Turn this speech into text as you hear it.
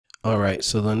All right,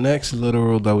 so the next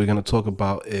literal that we're going to talk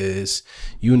about is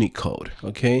Unicode.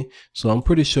 Okay, so I'm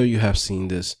pretty sure you have seen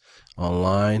this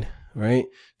online, right?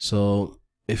 So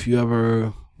if you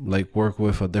ever like work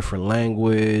with a different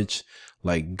language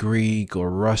like Greek or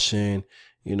Russian,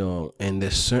 you know, and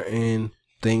there's certain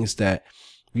things that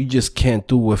you just can't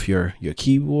do with your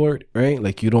keyboard, right?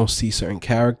 Like you don't see certain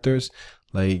characters,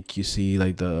 like you see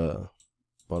like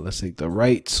let's say the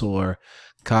rights or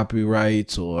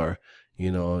copyrights, or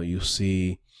you know, you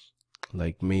see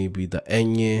like maybe the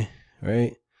enye,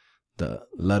 right? The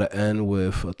letter N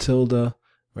with a tilde,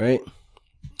 right?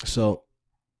 So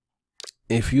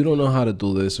if you don't know how to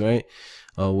do this, right,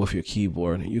 with your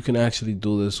keyboard, you can actually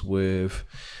do this with,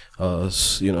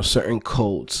 you know, certain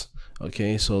codes.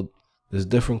 Okay, so there's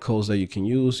different codes that you can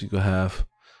use. You could have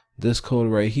this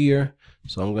code right here.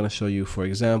 So I'm going to show you, for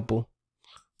example,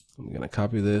 I'm going to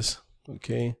copy this.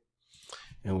 Okay.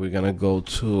 And we're going to go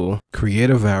to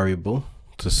create a variable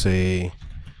to say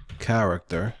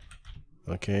character.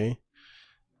 Okay.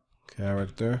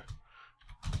 Character.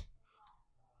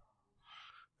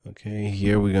 Okay.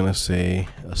 Here we're going to say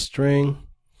a string.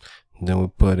 Then we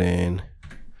put in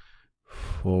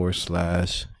 /u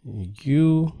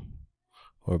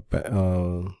or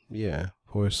yeah,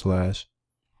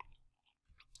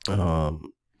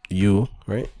 /u,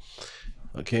 right?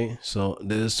 Okay. So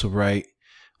this is to write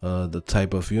the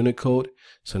type of Unicode.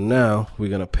 So now we're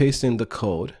going to paste in the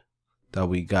code that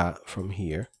we got from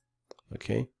here.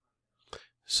 Okay.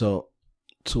 So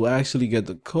to actually get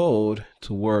the code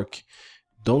to work,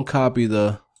 don't copy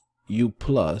the U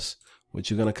plus. What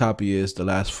you're going to copy is the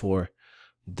last 4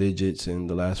 digits and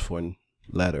the last 4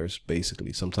 letters,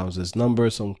 basically. Sometimes it's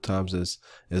numbers, sometimes it's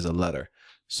a letter.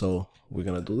 So we're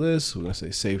going to do this. We're going to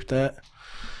say save that.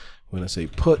 We're going to say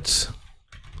puts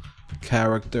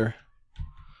character.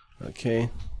 Okay,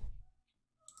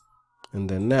 and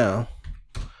then now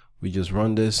we just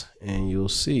run this and you'll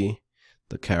see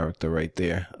the character right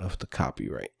there of the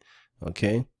copyright.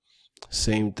 Okay,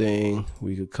 same thing,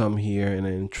 we could come here and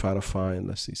then try to find,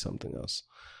 let's see something else,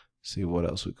 see what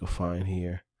else we could find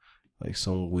here, like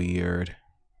some weird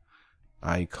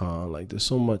icon. Like there's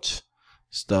so much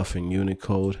stuff in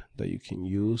Unicode that you can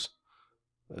use.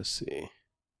 Let's see.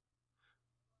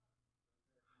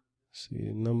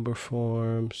 See number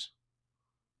forms.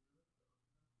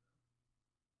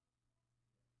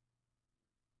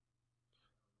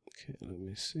 Okay, let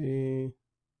me see.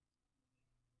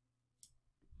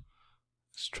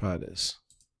 Let's try this.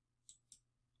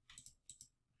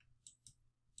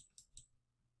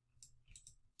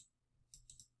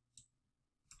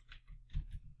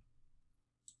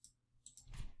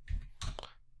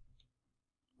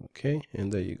 Okay,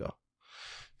 and there you go.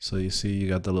 So you see you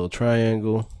got the little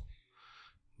triangle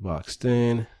boxed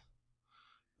in.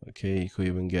 Okay, you could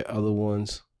even get other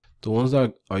ones. The ones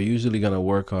that are usually gonna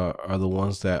work are the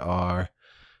ones that are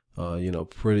you know,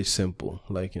 pretty simple,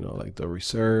 like, you know, like the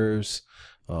reserves,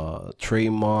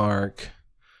 trademark,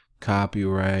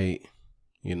 copyright,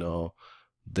 you know,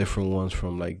 different ones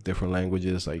from like different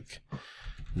languages. Like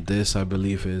this, I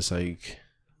believe is like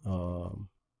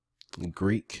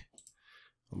Greek.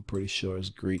 I'm pretty sure it's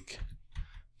Greek.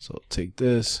 So take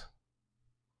this,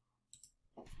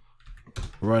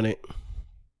 run it.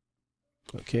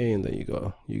 Okay, and there you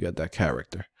go. You got that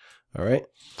character. All right.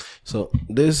 So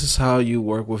this is how you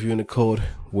work with Unicode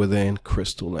within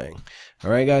Crystal Lang.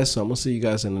 All right, guys. So I'm going to see you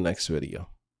guys in the next video.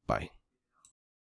 Bye.